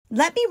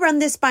Let me run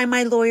this by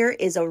my lawyer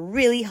is a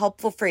really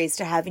helpful phrase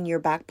to have in your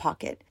back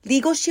pocket.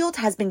 Legal Shield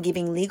has been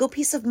giving legal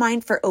peace of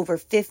mind for over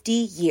 50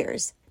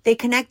 years. They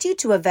connect you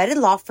to a vetted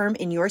law firm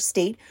in your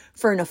state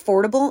for an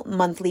affordable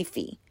monthly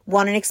fee.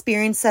 Want an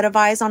experienced set of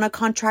eyes on a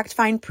contract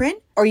fine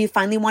print? Or you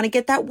finally want to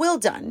get that will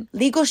done?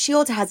 Legal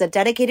Shield has a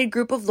dedicated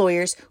group of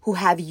lawyers who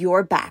have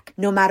your back,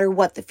 no matter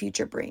what the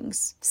future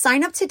brings.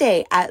 Sign up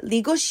today at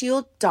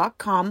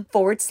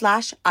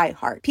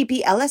LegalShield.com/iHeart.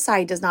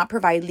 PPLSI does not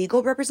provide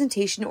legal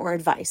representation or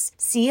advice.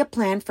 See a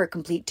plan for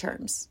complete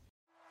terms.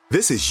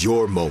 This is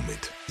your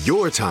moment,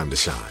 your time to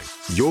shine,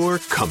 your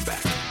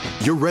comeback.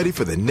 You're ready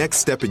for the next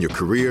step in your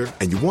career,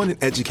 and you want an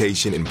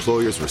education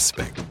employers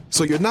respect.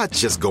 So you're not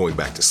just going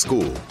back to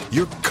school,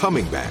 you're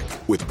coming back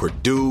with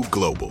Purdue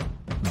Global.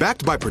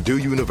 Backed by Purdue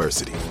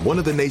University, one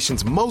of the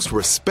nation's most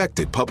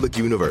respected public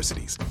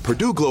universities,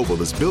 Purdue Global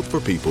is built for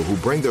people who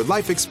bring their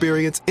life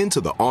experience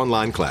into the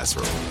online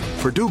classroom.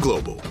 Purdue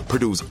Global,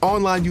 Purdue's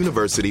online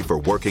university for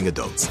working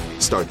adults.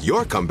 Start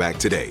your comeback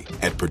today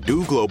at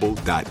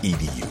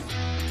purdueglobal.edu.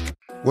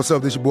 What's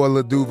up, this your boy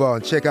Lil Duval,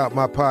 and check out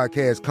my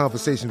podcast,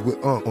 Conversations with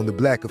Unc, on the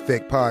Black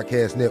Effect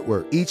Podcast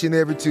Network. Each and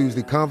every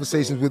Tuesday,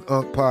 Conversations with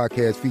Unc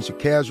podcast feature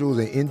casuals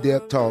and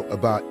in-depth talk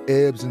about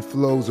ebbs and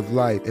flows of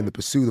life and the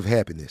pursuit of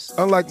happiness.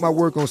 Unlike my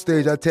work on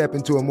stage, I tap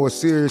into a more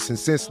serious and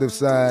sensitive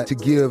side to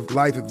give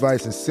life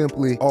advice and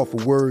simply offer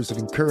words of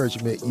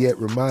encouragement, yet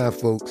remind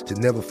folks to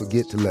never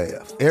forget to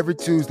laugh. Every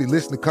Tuesday,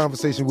 listen to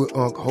Conversations with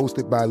Unc,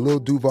 hosted by Lil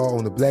Duval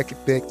on the Black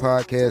Effect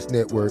Podcast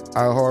Network,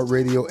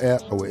 iHeartRadio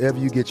app, or wherever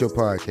you get your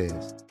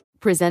podcasts.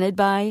 Presented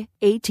by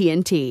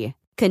AT&T.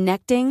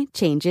 Connecting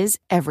changes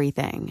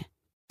everything.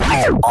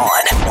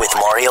 On with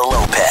Mario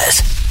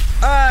Lopez.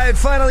 All right,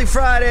 finally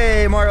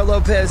Friday. Mario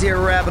Lopez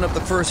here, wrapping up the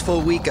first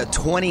full week of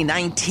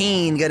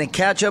 2019. Going to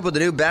catch up with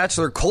the new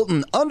Bachelor,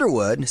 Colton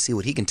Underwood, see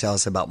what he can tell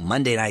us about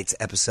Monday night's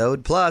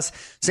episode. Plus,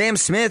 Sam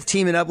Smith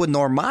teaming up with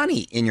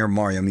Normani in your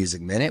Mario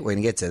Music Minute. We're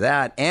going to get to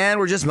that. And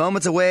we're just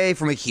moments away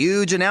from a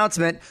huge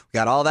announcement. We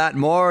got all that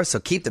and more, so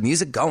keep the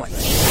music going.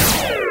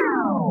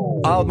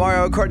 Oh,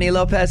 Mario Courtney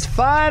Lopez,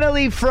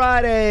 finally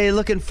Friday.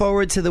 Looking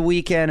forward to the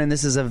weekend, and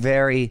this is a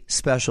very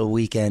special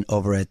weekend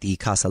over at the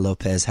Casa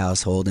Lopez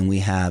household, and we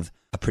have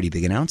a pretty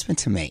big announcement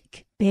to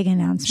make. Big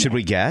announcement. Should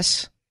we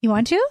guess? You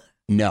want to?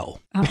 No.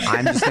 Oh.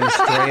 I'm just going to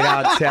straight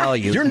out tell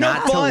you, You're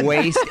not fun. to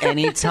waste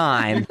any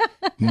time.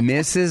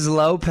 Mrs.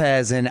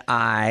 Lopez and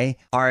I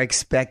are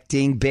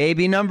expecting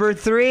baby number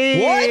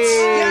 3. What?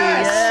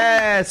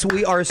 Yes.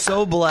 We are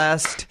so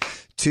blessed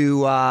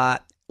to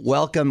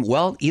welcome,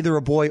 well, either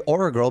a boy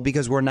or a girl,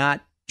 because we're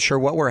not sure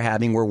what we're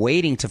having. We're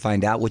waiting to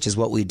find out, which is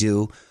what we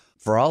do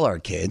for all our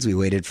kids. We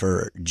waited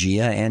for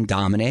Gia and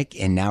Dominic,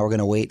 and now we're going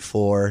to wait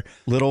for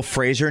little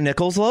Fraser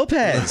Nichols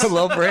Lopez.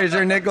 Little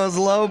Fraser Nichols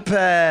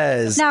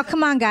Lopez. Now,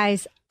 come on,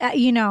 guys.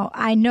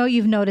 I know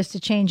you've noticed a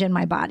change in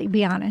my body.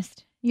 Be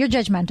honest. You're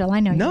judgmental. I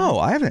know you. No,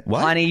 I haven't.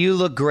 What? Honey, you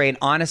look great.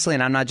 Honestly,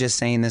 and I'm not just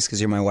saying this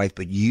because you're my wife,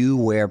 but you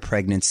wear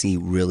pregnancy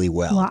really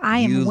well. Well, I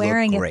am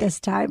wearing it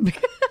this time.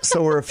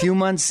 So we're a few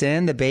months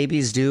in. The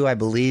baby's due, I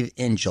believe,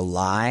 in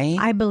July.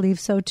 I believe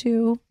so,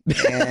 too.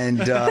 And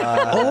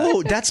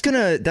that's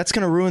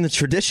gonna ruin the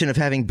tradition of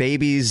having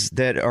babies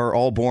that are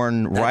all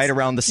born right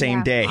around the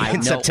same day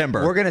in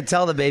September. We're gonna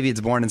tell the baby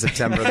it's born in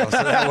September, though,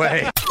 so that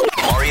way.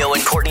 Mario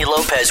and Courtney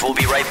Lopez will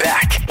be right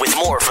back with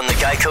more from the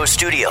Geico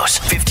Studios.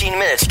 15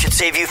 minutes could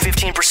save you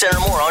 15% or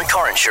more on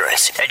car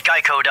insurance at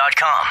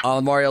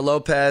geico.com. Mario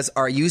Lopez,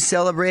 are you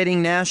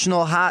celebrating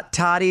National Hot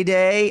Toddy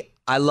Day?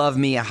 I love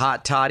me a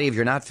hot toddy. If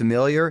you're not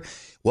familiar,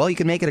 well, you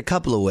can make it a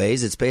couple of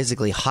ways. It's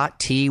basically hot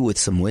tea with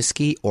some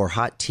whiskey or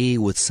hot tea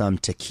with some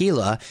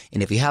tequila.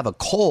 And if you have a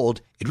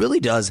cold, it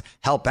really does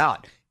help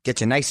out.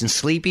 Get you nice and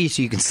sleepy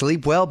so you can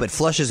sleep well, but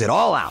flushes it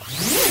all out.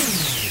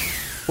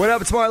 What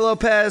up, it's Mario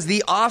Lopez.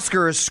 The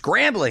Oscars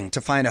scrambling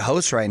to find a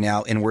host right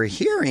now, and we're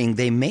hearing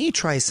they may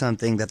try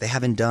something that they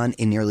haven't done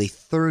in nearly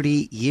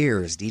 30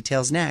 years.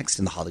 Details next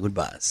in the Hollywood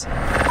Buzz.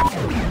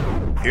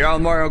 Here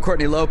on Mario and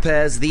Courtney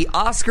Lopez, the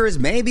Oscars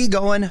may be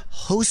going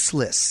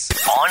hostless.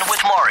 On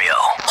with Mario,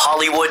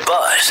 Hollywood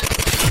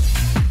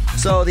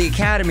Buzz. So the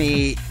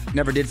Academy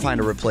never did find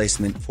a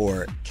replacement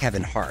for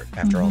Kevin Hart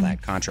after all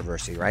that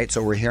controversy, right?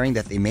 So we're hearing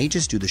that they may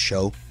just do the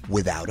show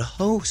without a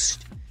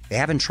host. They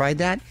haven't tried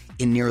that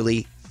in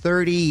nearly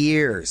 30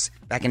 years.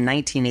 Back in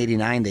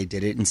 1989, they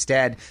did it.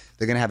 Instead,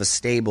 they're going to have a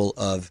stable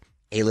of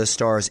A-list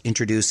stars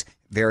introduce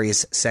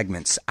various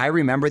segments. I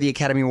remember the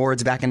Academy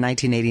Awards back in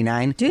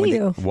 1989. Do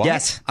you? What?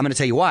 Yes, I'm going to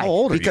tell you why. How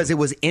old are because you? It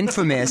was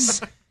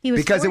infamous.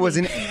 Because it was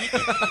an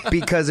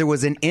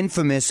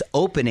infamous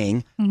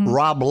opening.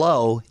 Rob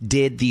Lowe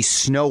did the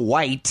Snow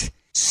White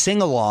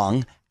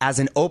sing-along as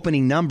an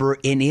opening number,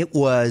 and it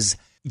was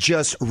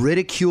just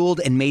ridiculed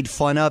and made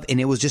fun of,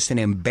 and it was just an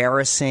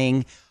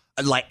embarrassing,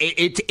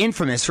 it's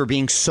infamous for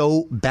being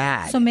so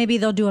bad. So maybe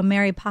they'll do a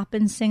Mary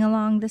Poppins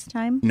sing-along this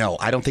time? No,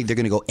 I don't think they're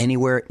going to go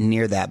anywhere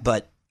near that,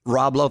 but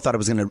Rob Lowe thought it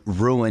was going to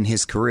ruin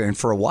his career, and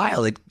for a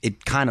while,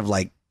 it kind of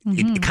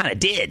it kind of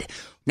did.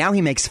 Now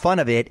he makes fun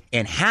of it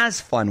and has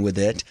fun with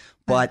it,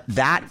 but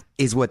that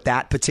is what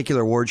that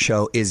particular award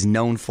show is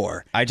known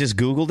for. I just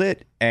Googled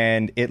it,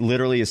 and it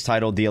literally is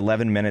titled The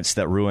 11 Minutes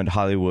That Ruined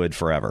Hollywood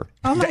Forever.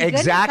 Oh my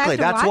goodness, exactly.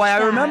 That's why I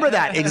remember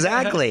that.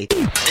 Exactly.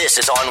 This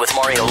is On with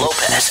Mario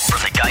Lopez from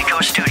the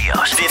Geico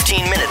Studios.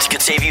 15 minutes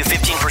could save you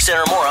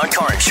 15% or more on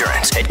car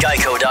insurance at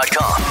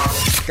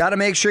geico.com. Got to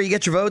make sure you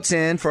get your votes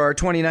in for our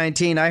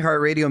 2019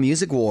 iHeartRadio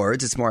Music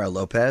Awards. It's Mario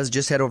Lopez.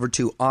 Just head over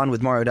to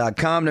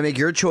onwithmario.com to make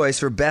your choice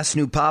for Best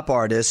New Pop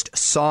Artist,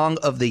 Song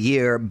of the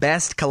Year,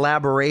 Best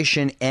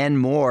Collaboration, and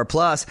more.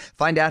 Plus,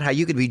 find out how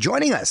you could be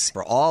joining us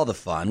for all the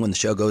fun when the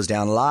show goes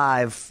down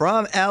live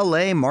from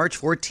LA March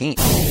 14th.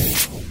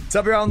 What's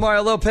up, y'all?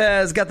 Mario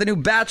Lopez. Got the new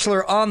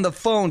Bachelor on the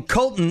phone,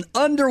 Colton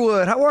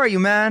Underwood. How are you,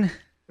 man?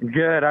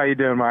 Good. How you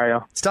doing,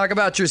 Mario? Let's talk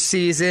about your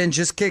season.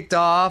 Just kicked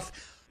off.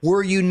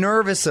 Were you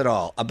nervous at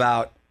all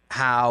about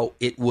how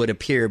it would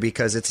appear?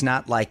 Because it's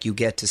not like you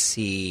get to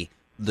see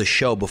the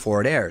show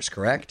before it airs,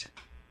 correct?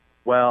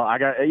 Well, I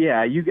got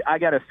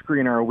a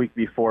screener a week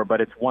before,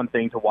 but it's one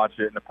thing to watch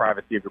it in the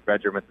privacy of your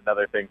bedroom. It's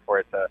another thing for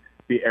it to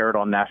be aired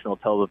on national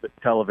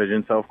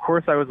television. So, of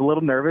course, I was a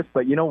little nervous,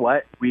 but you know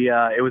what?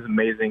 It was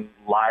amazing.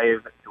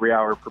 Live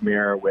 3-hour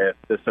premiere with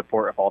the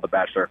support of all the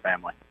Bachelor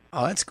family.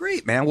 Oh, that's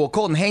great, man. Well,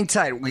 Colton, hang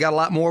tight. We got a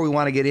lot more we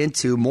want to get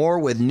into. More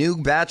with new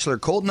Bachelor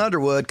Colton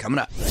Underwood coming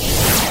up.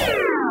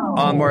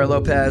 On Mario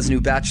Lopez, new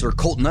Bachelor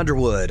Colton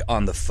Underwood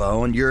on the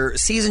phone. Your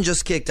season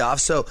just kicked off,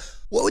 so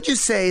what would you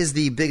say is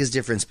the biggest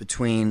difference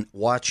between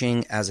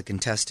watching as a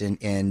contestant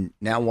and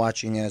now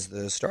watching as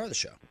the star of the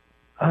show?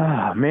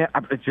 Man,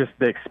 it's just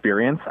the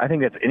experience. I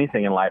think that's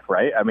anything in life,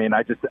 right? I mean,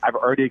 I've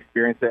already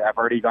experienced it. I've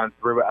already gone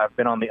through it. I've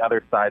been on the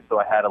other side, so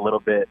I had a little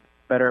bit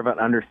better of an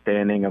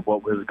understanding of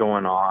what was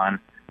going on.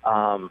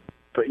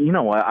 But you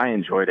know what? I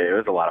enjoyed it. It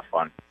was a lot of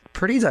fun.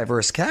 Pretty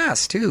diverse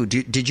cast, too.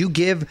 Did you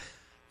give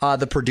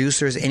the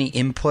producers any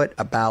input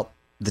about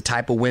the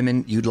type of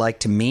women you'd like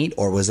to meet,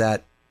 or was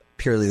that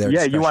purely their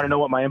discretion? You want to know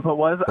what my input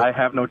was? I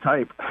have no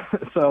type.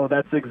 So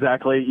that's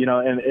exactly,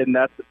 and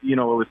that's, it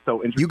was so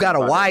interesting. You got a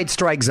wide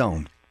strike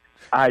zone.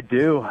 I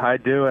do,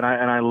 and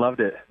I loved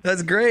it.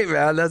 That's great,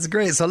 man. That's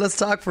great. So let's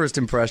talk first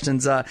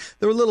impressions. They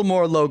were a little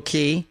more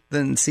low-key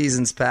than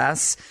seasons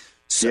past.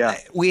 So yeah.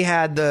 We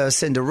had the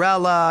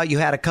Cinderella. You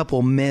had a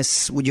couple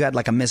you had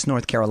like a Miss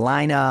North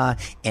Carolina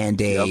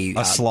and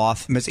a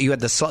sloth. You had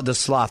the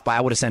sloth, but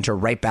I would have sent her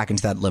right back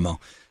into that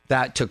limo.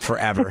 That took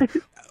forever.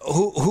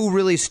 Who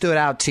really stood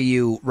out to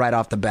you right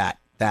off the bat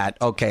that,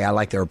 okay, I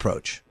like their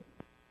approach?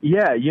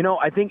 Yeah,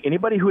 I think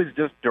anybody who is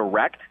just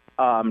direct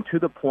to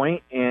the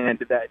point and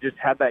that just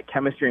had that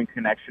chemistry and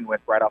connection with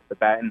right off the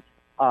bat. And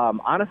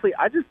honestly,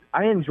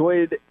 I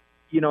enjoyed,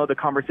 the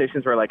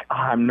conversations where like,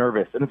 I'm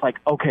nervous. And it's like,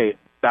 okay,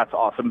 that's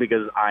awesome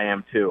because I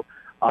am too.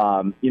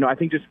 I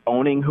think just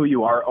owning who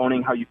you are,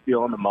 owning how you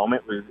feel in the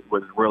moment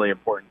was really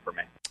important for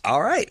me.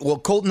 All right. Well,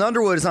 Colton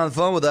Underwood is on the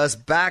phone with us.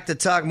 Back to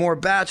talk more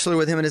Bachelor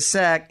with him in a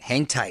sec.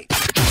 Hang tight.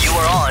 You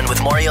are on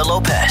with Mario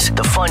Lopez.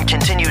 The fun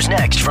continues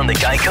next from the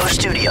Geico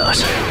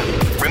Studios.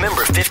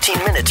 Remember, 15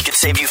 minutes could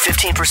save you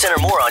 15%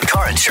 or more on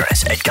car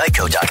insurance at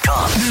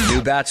geico.com.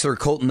 New Bachelor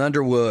Colton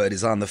Underwood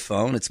is on the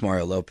phone. It's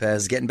Mario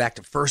Lopez. Getting back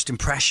to first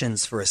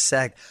impressions for a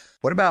sec.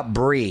 What about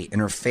Brie and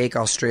her fake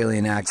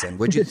Australian accent?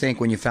 What'd you think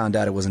when you found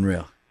out it wasn't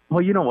real?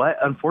 Well, you know what?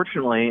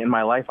 Unfortunately, in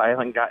my life, I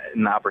haven't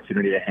gotten the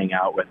opportunity to hang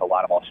out with a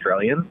lot of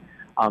Australians.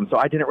 So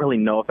I didn't really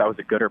know if that was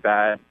a good or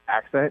bad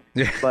accent.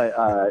 But,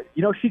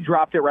 she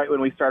dropped it right when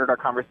we started our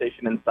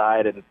conversation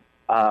inside. And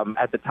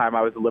at the time,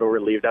 I was a little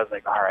relieved. I was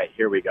like, all right,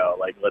 here we go.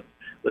 Like,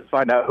 let's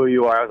find out who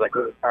you are. I was like,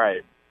 all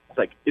right. It's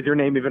like, is your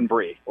name even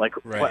Brie? Like,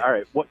 right. All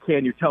right, what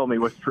can you tell me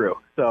was true?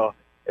 So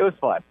it was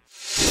fun.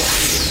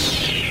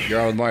 You're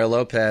on with Mario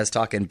Lopez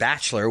talking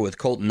Bachelor with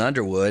Colton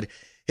Underwood.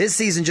 His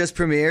season just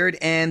premiered,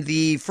 and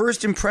the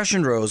first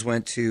impression rose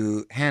went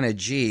to Hannah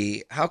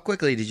G. How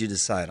quickly did you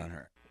decide on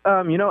her?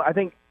 I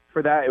think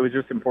for that, it was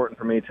just important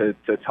for me to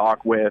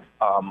talk with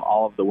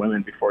all of the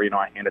women before,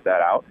 I handed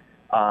that out.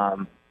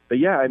 But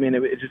yeah, I mean,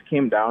 it just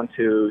came down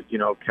to,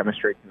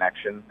 chemistry,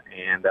 connection,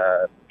 and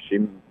she,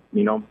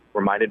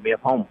 reminded me of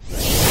home.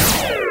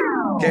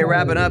 Okay,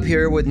 wrapping up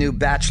here with new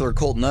Bachelor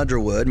Colton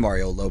Underwood,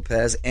 Mario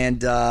Lopez. And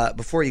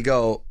before you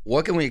go,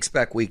 what can we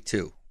expect week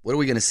 2? What are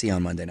we going to see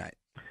on Monday night?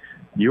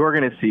 You are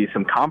going to see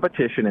some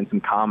competition and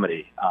some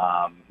comedy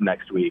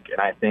next week,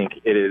 and I think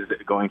it is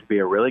going to be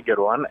a really good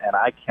one, and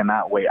I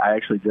cannot wait. I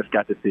actually just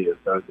got to see it,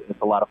 so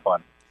it's a lot of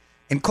fun.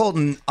 And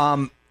Colton,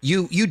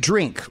 you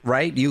drink,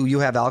 right? You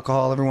have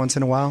alcohol every once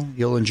in a while?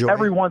 You'll enjoy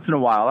every once in a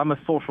while. I'm a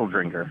social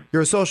drinker.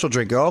 You're a social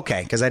drinker,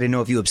 okay, because I didn't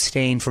know if you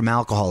abstain from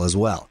alcohol as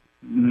well.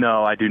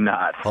 No, I do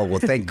not. Oh, well,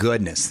 thank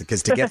goodness,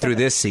 because to get through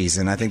this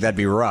season, I think that'd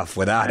be rough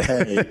without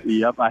it.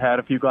 Yep, I had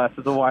a few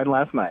glasses of wine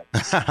last night.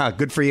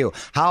 Good for you.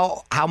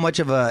 How much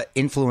of a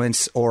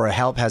influence or a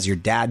help has your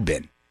dad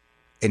been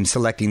in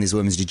selecting these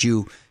women? Did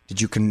you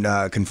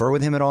confer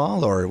with him at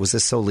all, or was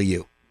this solely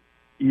you?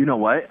 You know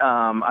what?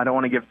 I don't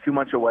want to give too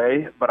much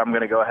away, but I'm going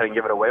to go ahead and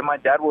give it away. My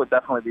dad will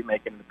definitely be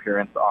making an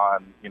appearance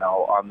on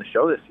the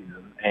show this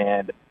season,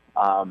 and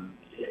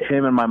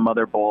him and my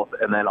mother both,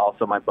 and then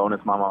also my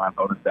bonus mom and my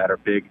bonus dad are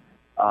big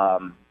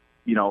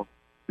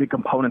big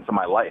components of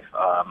my life.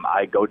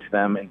 I go to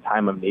them in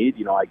time of need.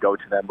 I go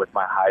to them with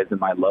my highs and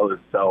my lows.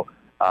 So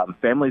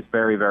family is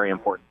very, very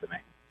important to me.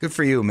 Good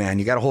for you, man.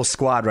 You got a whole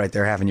squad right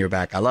there having your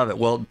back. I love it.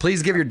 Well,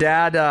 please give your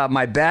dad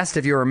my best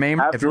if you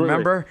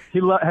remember.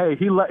 He loves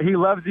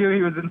you.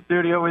 He was in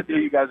studio with you.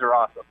 You guys are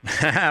awesome.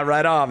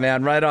 Right on,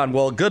 man. Right on.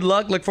 Well, good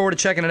luck. Look forward to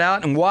checking it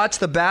out. And watch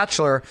The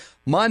Bachelor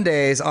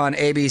Mondays on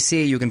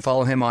ABC. You can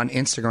follow him on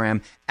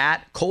Instagram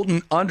at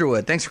Colton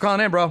Underwood. Thanks for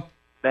calling in, bro.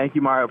 Thank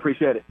you, Mario.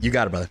 Appreciate it. You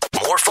got it, brother.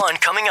 More fun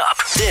coming up.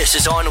 This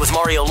is On with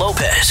Mario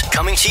Lopez,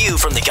 coming to you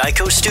from the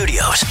Geico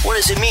Studios. What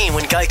does it mean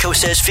when Geico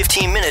says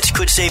 15 minutes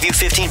could save you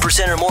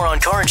 15% or more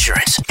on car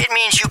insurance? It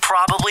means you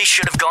probably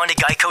should have gone to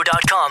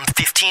geico.com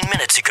 15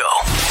 minutes ago.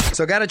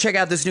 So got to check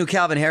out this new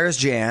Calvin Harris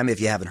jam if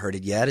you haven't heard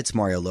it yet. It's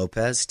Mario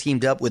Lopez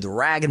teamed up with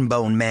Rag &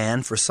 Bone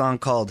Man for a song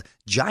called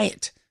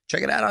Giant.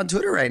 Check it out on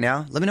Twitter right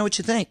now. Let me know what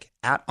you think.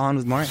 At On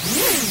with Mario.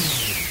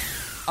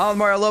 I'm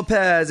Mario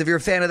Lopez. If you're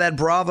a fan of that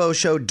Bravo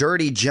show,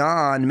 Dirty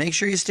John, make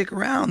sure you stick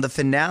around. The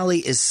finale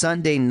is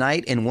Sunday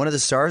night, and one of the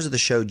stars of the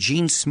show,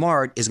 Jean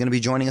Smart, is going to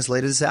be joining us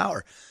later this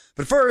hour.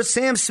 But first,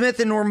 Sam Smith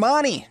and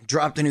Normani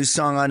dropped a new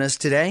song on us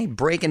today,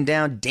 breaking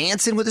down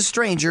Dancing with a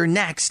Stranger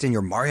next in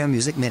your Mario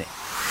Music Minute.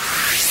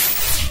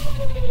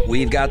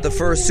 We've got the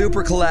first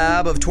super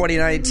collab of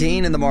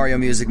 2019 in the Mario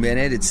Music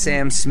Minute. It's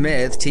Sam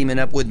Smith teaming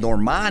up with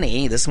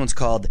Normani. This one's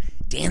called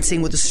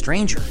Dancing with a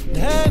Stranger.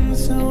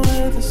 Dancing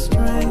with a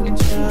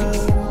stranger.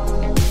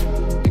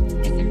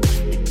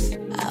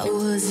 I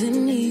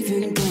wasn't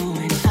even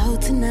going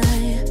out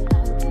tonight,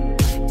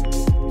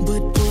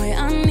 but boy,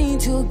 I need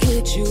to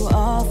get you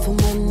off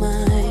of my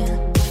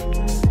mind.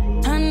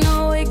 I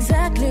know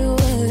exactly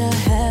what I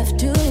have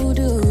to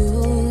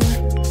do.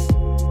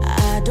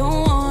 I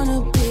don't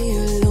wanna be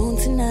alone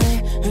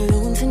tonight,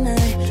 alone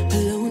tonight,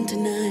 alone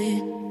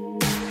tonight.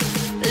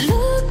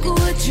 Look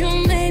what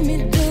you made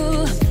me do.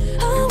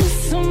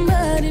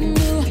 Somebody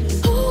new.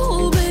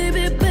 Oh,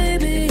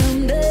 baby,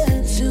 I'm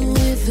dancing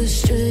with a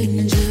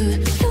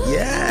stranger.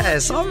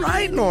 Yes, all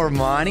right,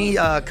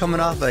 Normani. Coming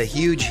off a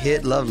huge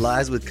hit, Love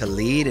Lies with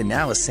Khalid, and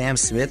now with Sam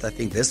Smith. I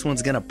think this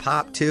one's going to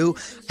pop, too.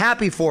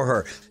 Happy for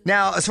her.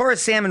 Now, as far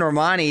as Sam and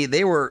Normani,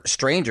 they were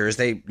strangers.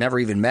 They never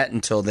even met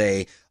until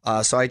they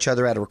saw each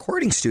other at a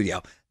recording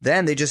studio.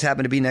 Then they just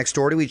happened to be next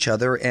door to each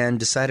other and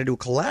decided to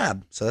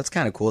collab. So that's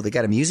kind of cool. They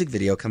got a music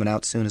video coming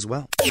out soon as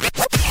well.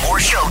 More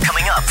show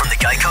coming up from the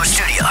Geico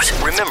Studios.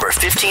 Remember,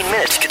 15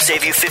 minutes could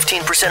save you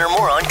 15% or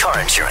more on car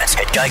insurance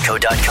at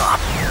geico.com.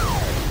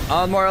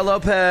 I'm Mario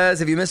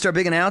Lopez. If you missed our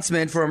big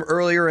announcement from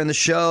earlier in the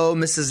show,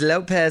 Mrs.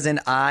 Lopez and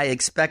I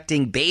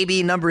expecting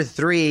baby number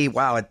 3.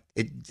 Wow,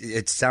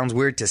 it sounds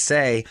weird to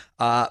say,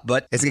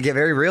 but it's going to get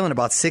very real in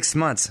about 6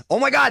 months. Oh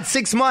my God,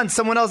 6 months.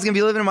 Someone else is going to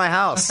be living in my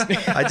house.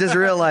 I just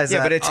realized that.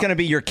 Yeah, but it's going to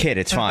be your kid.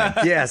 It's fine.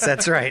 Yes,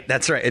 that's right.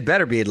 That's right. It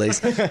better be at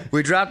least.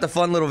 We dropped a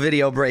fun little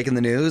video breaking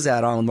the news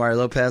at On Mario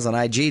Lopez on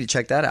IG to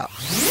check that out.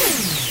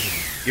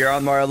 You're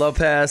on Mario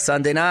Lopez.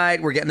 Sunday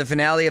night, we're getting the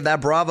finale of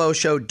that Bravo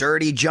show,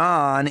 Dirty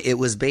John. It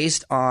was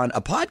based on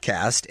a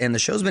podcast, and the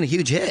show's been a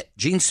huge hit.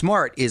 Jean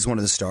Smart is one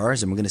of the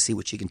stars, and we're going to see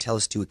what she can tell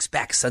us to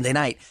expect Sunday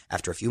night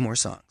after a few more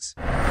songs.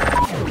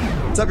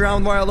 What's up, you're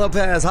on with Mario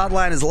Lopez.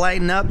 Hotline is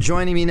lighting up.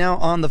 Joining me now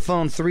on the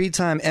phone,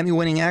 3-time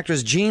Emmy-winning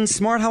actress Jean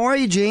Smart. How are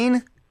you,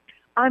 Jean?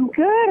 I'm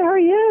good. How are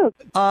you?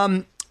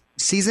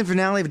 Season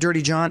finale of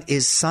Dirty John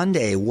is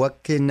Sunday.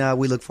 What can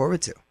we look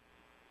forward to?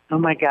 Oh,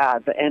 my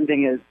God. The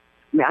ending is...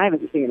 I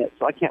haven't seen it,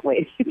 so I can't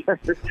wait either.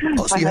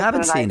 Oh, so you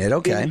haven't seen it?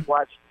 Okay.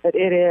 Watched, but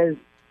it is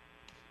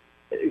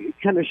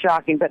kind of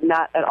shocking, but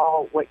not at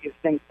all what you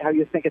think, how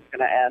you think it's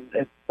going to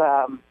end.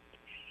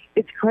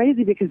 It's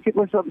crazy because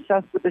people are so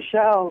obsessed with the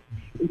show.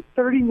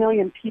 30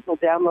 million people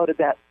downloaded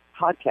that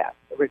podcast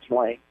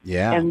originally.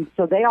 Yeah. And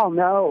so they all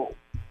know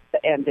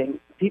the ending.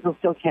 People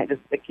still can't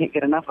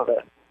get enough of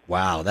it.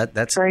 Wow,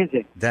 that's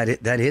crazy. That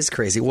is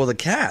crazy. Well, the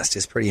cast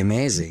is pretty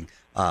amazing.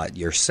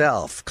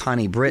 Yourself,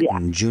 Connie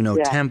Britton, Juno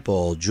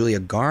Temple, Julia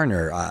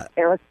Garner,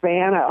 Eric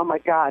Bana. Oh my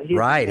God, he's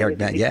right. Eric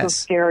Bana, yes, so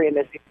scary in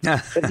this,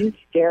 but he's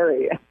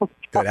scary.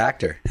 Good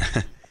actor.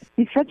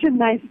 He's such a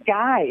nice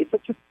guy. He's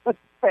such a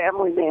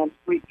family man,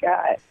 sweet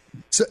guy.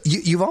 So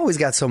you've always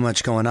got so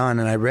much going on,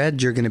 and I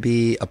read you're going to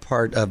be a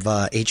part of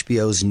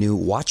HBO's new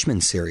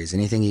Watchmen series.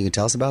 Anything you can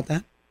tell us about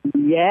that?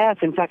 Yes.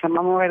 In fact, I'm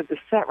on my way to the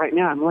set right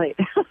now. I'm late.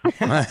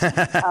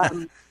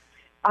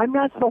 I'm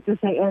not supposed to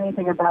say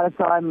anything about it,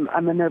 so I'm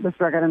a nervous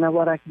wreck. I don't know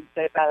what I can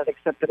say about it,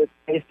 except that it's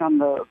based on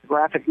the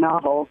graphic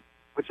novel,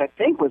 which I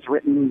think was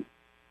written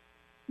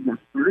in the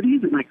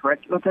 30s. Am I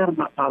correct about that? I'm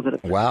not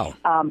positive. Wow.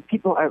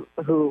 People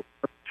who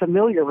are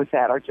familiar with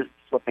that are just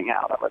flipping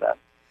out over that.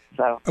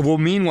 So. Well,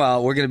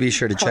 meanwhile, we're going to be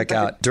sure to check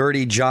out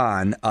Dirty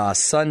John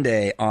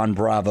Sunday on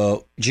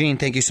Bravo. Jean,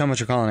 thank you so much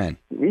for calling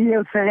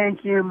in.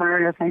 Thank you,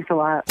 Mario. Thanks a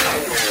lot.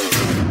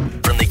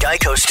 From the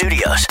Geico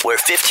Studios, where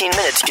 15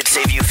 minutes could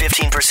save you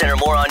 15% or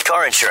more on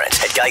car insurance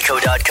at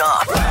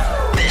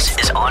geico.com. This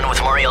is On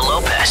with Mario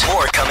Lopez.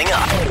 More coming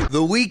up.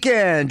 The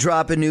Weeknd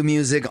dropping new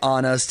music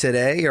on us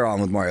today. You're On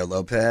with Mario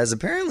Lopez.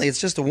 Apparently,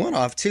 it's just a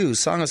one-off, too. The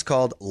song is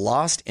called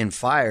Lost in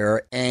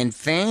Fire, and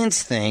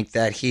fans think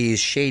that he's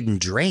shading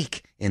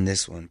Drake in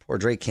this one. Poor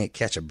Drake can't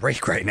catch a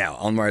break right now.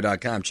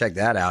 OnMario.com, check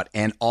that out.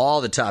 And all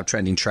the top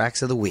trending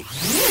tracks of the week.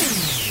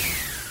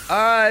 All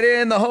right,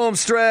 in the home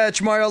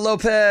stretch, Mario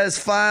Lopez,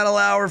 final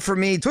hour for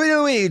me. Tweet of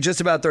the week, just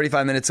about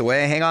 35 minutes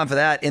away. Hang on for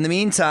that. In the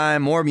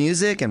meantime, more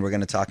music, and we're going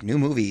to talk new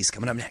movies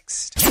coming up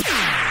next.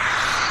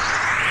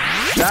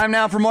 Time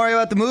now for Mario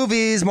at the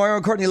Movies. Mario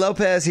and Courtney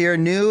Lopez here,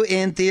 new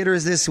in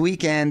theaters this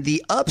weekend.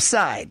 The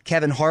Upside.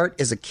 Kevin Hart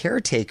is a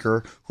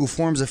caretaker who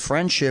forms a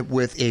friendship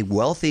with a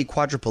wealthy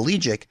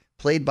quadriplegic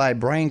played by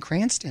Bryan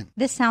Cranston.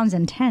 This sounds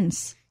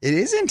intense. It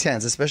is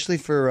intense, especially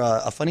for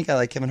a funny guy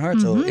like Kevin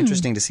Hart, so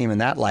interesting to see him in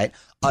that light.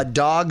 A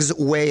Dog's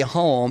Way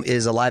Home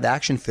is a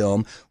live-action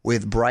film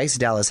with Bryce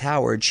Dallas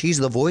Howard. She's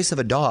the voice of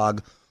a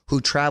dog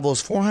who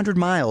travels 400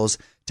 miles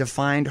to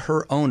find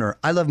her owner.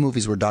 I love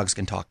movies where dogs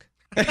can talk.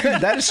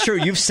 That is true.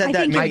 You've said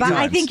that many times.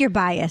 I think you're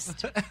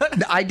biased.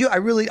 I do. I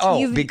really.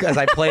 Because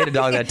I played a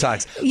dog that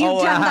talks.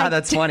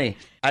 That's funny.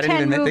 I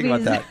didn't even think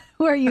about that.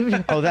 Where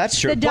you? Oh, that's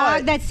true. The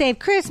dog that saved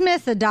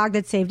Christmas, the dog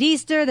that saved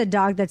Easter, the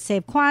dog that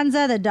saved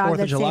Kwanzaa, the dog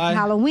that saved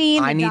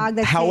Halloween, the dog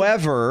that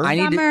saved summer.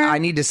 I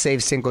need to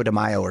save Cinco de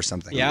Mayo or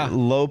something. Yeah.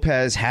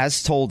 Lopez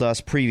has told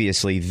us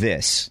previously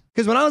this.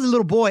 Because when I was a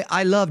little boy,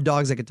 I loved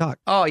dogs that could talk.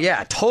 Oh,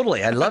 yeah,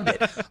 totally. I loved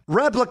it.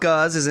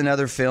 Replicas is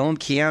another film.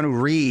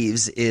 Keanu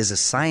Reeves is a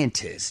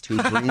scientist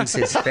who brings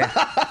his family.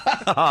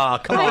 Oh,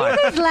 come on. Why do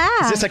you guys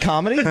laugh? Is this a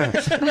comedy?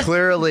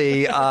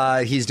 Clearly,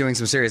 he's doing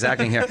some serious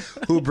acting here.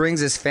 Who brings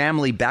his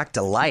family back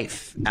to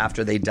life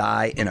after they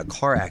die in a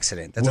car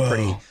accident. That's a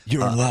pretty...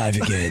 You're alive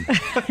again.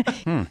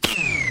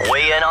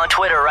 Weigh in on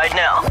Twitter right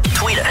now.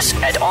 Tweet us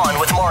at On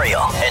With Mario.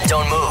 And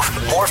don't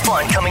move. More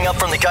fun coming up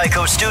from the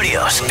Geico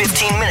Studios.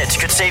 15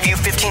 minutes could save you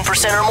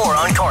 15% or more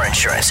on car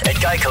insurance at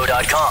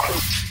geico.com.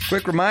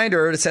 Quick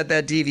reminder to set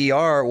that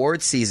DVR.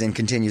 Awards season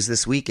continues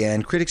this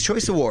weekend. Critics'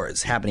 Choice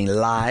Awards happening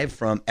live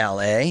from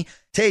L.A.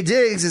 Taye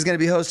Diggs is going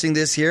to be hosting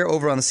this year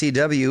over on the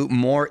CW.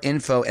 More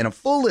info and a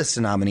full list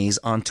of nominees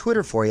on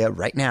Twitter for you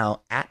right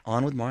now at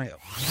On With Mario.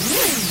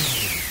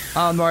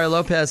 I'm Mario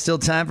Lopez. Still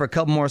time for a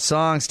couple more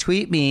songs.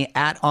 Tweet me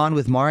at On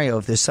With Mario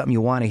if there's something you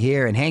want to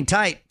hear. And hang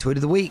tight. Tweet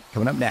of the week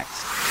coming up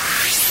next.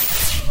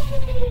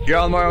 You're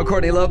on Mario and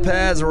Courtney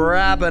Lopez,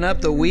 wrapping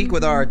up the week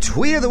with our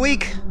Tweet of the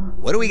Week.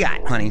 What do we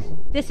got, honey?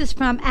 This is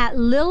from at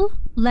Lil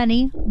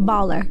Lenny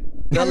Baller.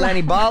 Lil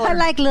Lenny Baller? I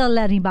like Lil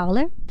Lenny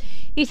Baller.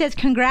 He says,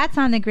 congrats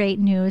on the great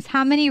news.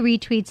 How many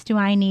retweets do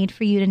I need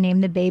for you to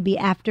name the baby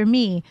after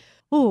me?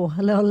 Ooh,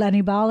 Lil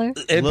Lenny Baller.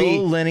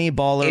 Lil Lenny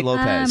Baller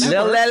Lopez.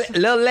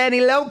 Lil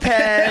Lenny Lopez.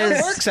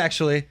 That works,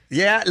 actually.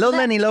 Yeah, Lil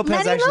Lenny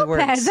Lopez actually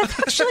works. That's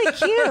actually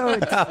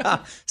cute.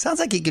 Sounds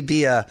like he could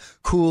be a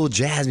cool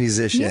jazz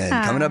musician.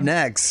 Yeah. Coming up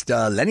next,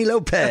 Lenny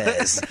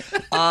Lopez.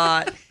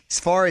 As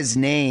far as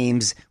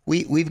names,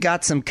 we've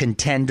got some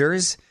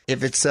contenders.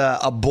 If it's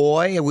a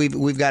boy,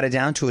 we've got it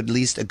down to at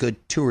least a good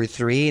 2 or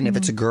 3. And if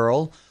it's a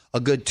girl, a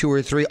good 2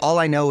 or 3. All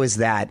I know is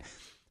that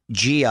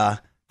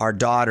Gia, our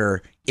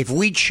daughter, if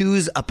we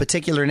choose a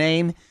particular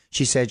name,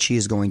 she said she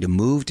is going to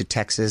move to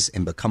Texas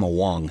and become a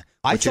Wong,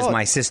 which is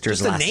my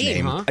sister's last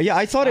name. Huh? Yeah,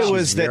 I thought it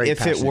was that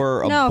if it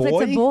were a boy. No, if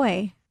it's a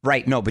boy.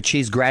 Right, no, but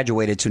she's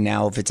graduated to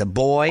now if it's a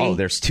boy. Oh,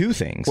 there's 2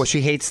 things. Well, she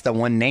hates the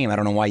one name. I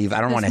don't know why I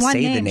don't want to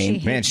say the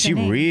name. Man, she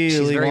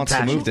really wants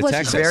to move to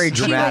Texas. Very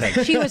dramatic.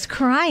 She was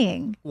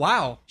crying.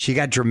 Wow. She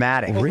got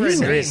dramatic. Really?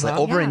 Seriously.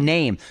 Over a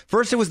name.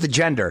 First, it was the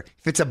gender.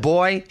 If it's a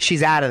boy,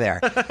 she's out of there.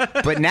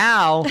 But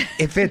now,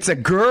 if it's a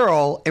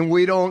girl and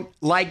we don't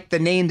like the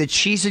name that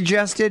she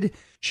suggested,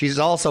 she's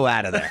also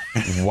out of there.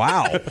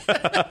 Wow.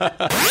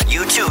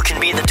 You too can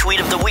be the tweet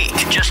of the week.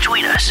 Just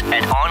tweet us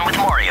at On With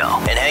Mario.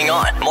 And hang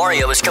on,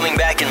 Mario is coming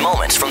back in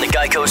moments from the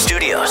Geico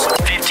Studios.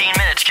 15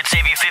 minutes could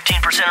save you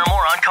 15% or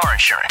more on car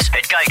insurance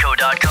at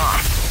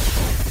geico.com.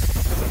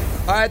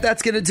 All right,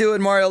 that's going to do it.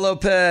 Mario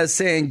Lopez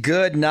saying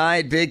good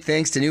night. Big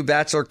thanks to new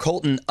Bachelor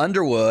Colton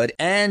Underwood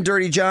and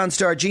Dirty John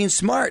star Jean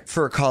Smart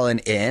for calling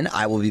in.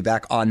 I will be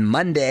back on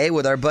Monday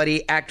with our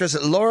buddy actress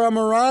Laura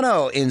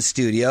Marano in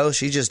studio.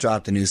 She just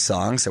dropped a new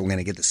song, so we're going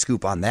to get the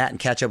scoop on that and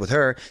catch up with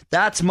her.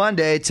 That's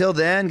Monday. Till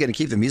then, going to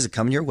keep the music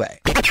coming your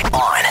way.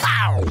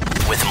 On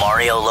with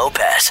Mario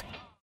Lopez.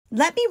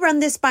 Let me run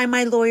this by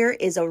my lawyer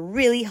is a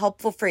really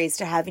helpful phrase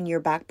to have in your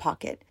back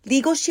pocket.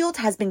 Legal Shield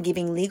has been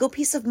giving legal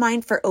peace of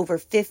mind for over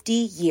 50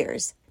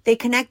 years. They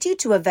connect you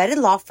to a vetted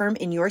law firm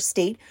in your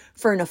state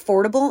for an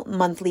affordable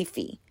monthly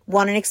fee.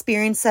 Want an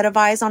experienced set of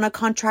eyes on a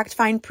contract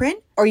fine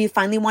print? Or you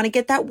finally want to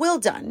get that will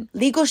done?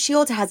 Legal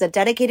Shield has a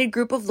dedicated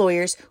group of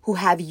lawyers who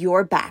have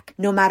your back,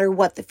 no matter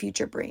what the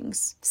future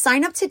brings.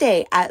 Sign up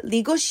today at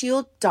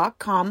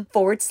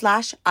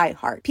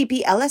LegalShield.com/iHeart.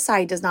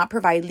 PPLSI does not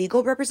provide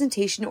legal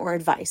representation or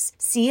advice.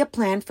 See a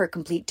plan for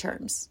complete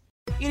terms.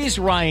 It is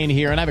Ryan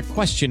here, and I have a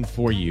question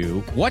for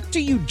you. What do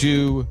you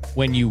do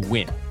when you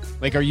win?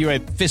 Like, are you a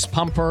fist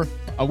pumper,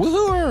 a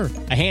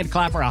woohooer, a hand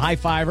clapper, a high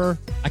fiver?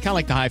 I kind of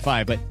like the high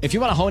five, but if you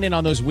want to hone in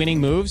on those winning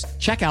moves,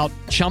 check out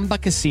Chumba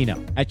Casino.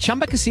 At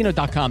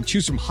ChumbaCasino.com,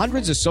 choose from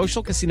hundreds of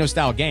social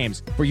casino-style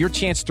games for your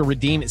chance to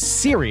redeem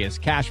serious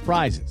cash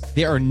prizes.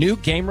 There are new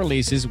game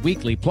releases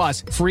weekly,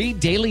 plus free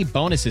daily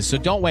bonuses. So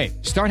don't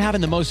wait. Start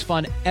having the most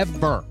fun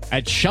ever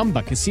at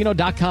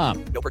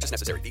ChumbaCasino.com. No purchase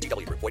necessary.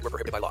 VGW. Void where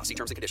prohibited by law. See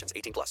terms and conditions.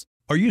 18+.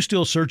 Are you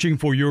still searching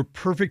for your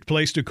perfect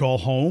place to call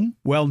home?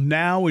 Well,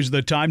 now is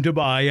the time to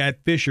buy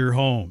at Fisher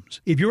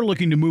Homes. If you're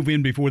looking to move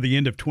in before the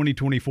end of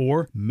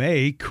 2024,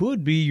 May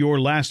could be your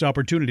last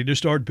opportunity to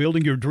start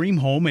building your dream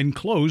home and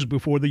close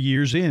before the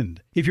year's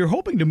end. If you're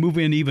hoping to move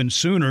in even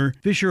sooner,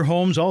 Fisher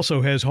Homes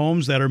also has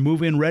homes that are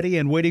move-in ready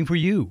and waiting for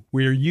you,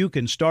 where you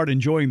can start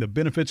enjoying the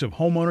benefits of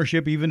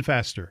homeownership even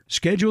faster.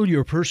 Schedule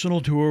your personal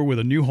tour with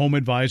a new home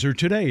advisor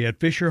today at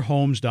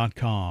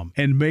FisherHomes.com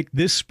and make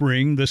this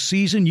spring the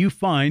season you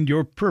find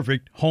your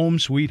perfect home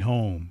sweet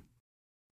home.